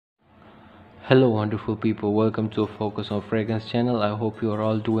Hello wonderful people, welcome to Focus on Fragrance channel. I hope you are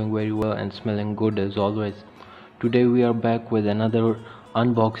all doing very well and smelling good as always. Today we are back with another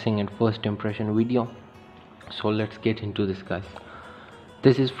unboxing and first impression video. So let's get into this, guys.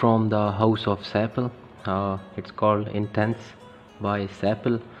 This is from the house of Sapil. It's called Intense by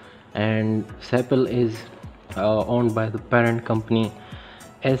Sapil, and Sapil is owned by the parent company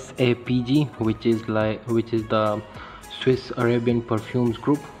SAPG, which is the Swiss Arabian Perfumes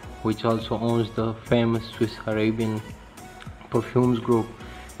Group, which also owns the famous Swiss Arabian Perfumes Group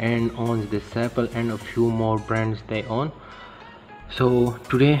and owns this Sapil and a few more brands they own. So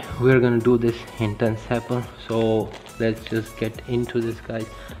today we're gonna do this Intense Sapil. So let's just get into this, guys.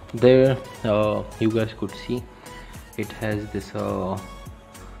 There you guys could see it has this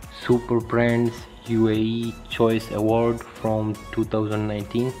Super Brands UAE Choice Award from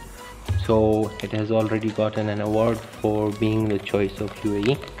 2019. So it has already gotten an award for being the choice of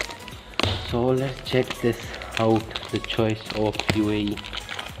UAE. So let's check this out, the choice of UAE.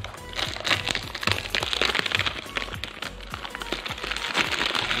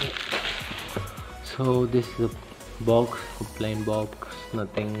 So this is a box, a plain box,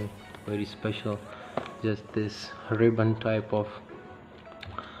 nothing very special, just this ribbon type of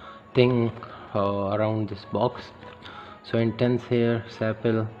thing around this box. So Intense here,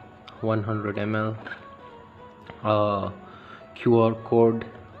 Sapil 100 ml, QR code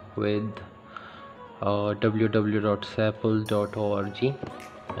with www.sapil.org,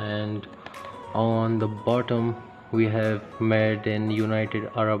 and on the bottom we have made in United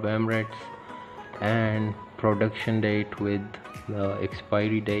Arab Emirates and production date with the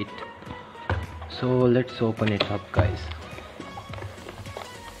expiry date. So let's open it up, guys.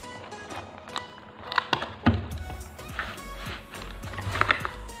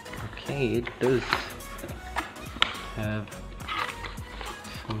 Okay, it does have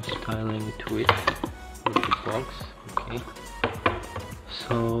some styling to it with the box. Okay,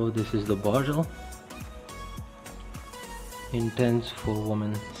 so this is the bottle. Intense for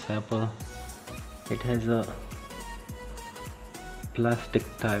women Sapil. It has a plastic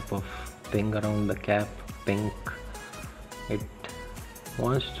type of thing around the cap, pink. It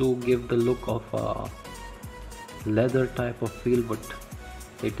wants to give the look of a leather type of feel, but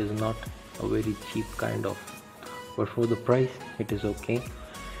it is not a very cheap kind of, but for the price it is okay.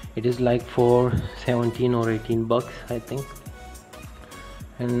 It is like for 17 or 18 bucks, I think.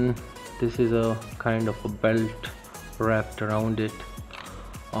 And this is a kind of a belt wrapped around it.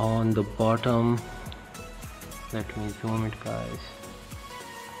 On the bottom, let me zoom it, guys.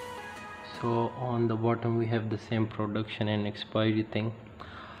 So on the bottom we have the same production and expiry thing.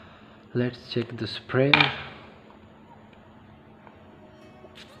 Let's check the spray.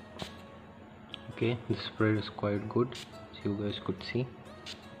 Okay, the spray is quite good, as you guys could see.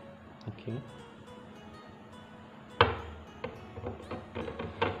 Okay,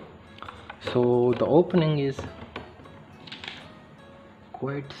 so the opening is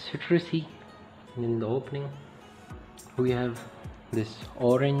quite citrusy. In the opening we have this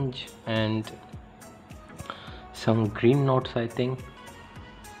orange and some green notes, I think.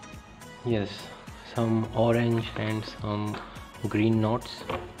 Yes, some orange and some green notes.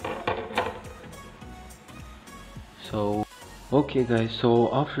 So okay, guys, so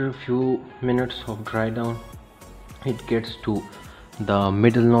after a few minutes of dry down, it gets to the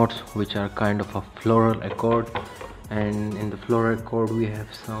middle notes, which are kind of a floral accord, and in the floral accord we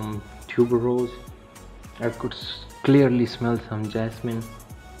have some tuberose. I could clearly smell some jasmine.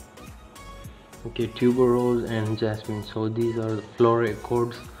 Okay, tuberose and jasmine, so these are the floral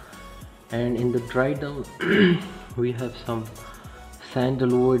accords. And in the dry down we have some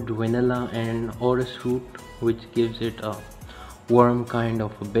sandalwood, vanilla and orris root, which gives it a warm kind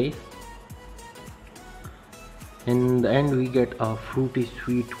of a base. In the end we get a fruity,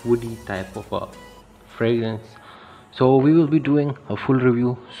 sweet, woody type of a fragrance. So we will be doing a full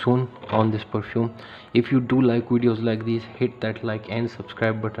review soon on this perfume. If you do like videos like these, hit that like and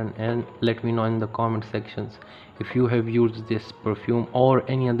subscribe button, and let me know in the comment sections if you have used this perfume or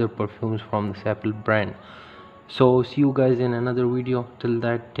any other perfumes from the Sapil brand. So see you guys in another video. Till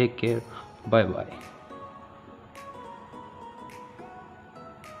that, take care, bye bye.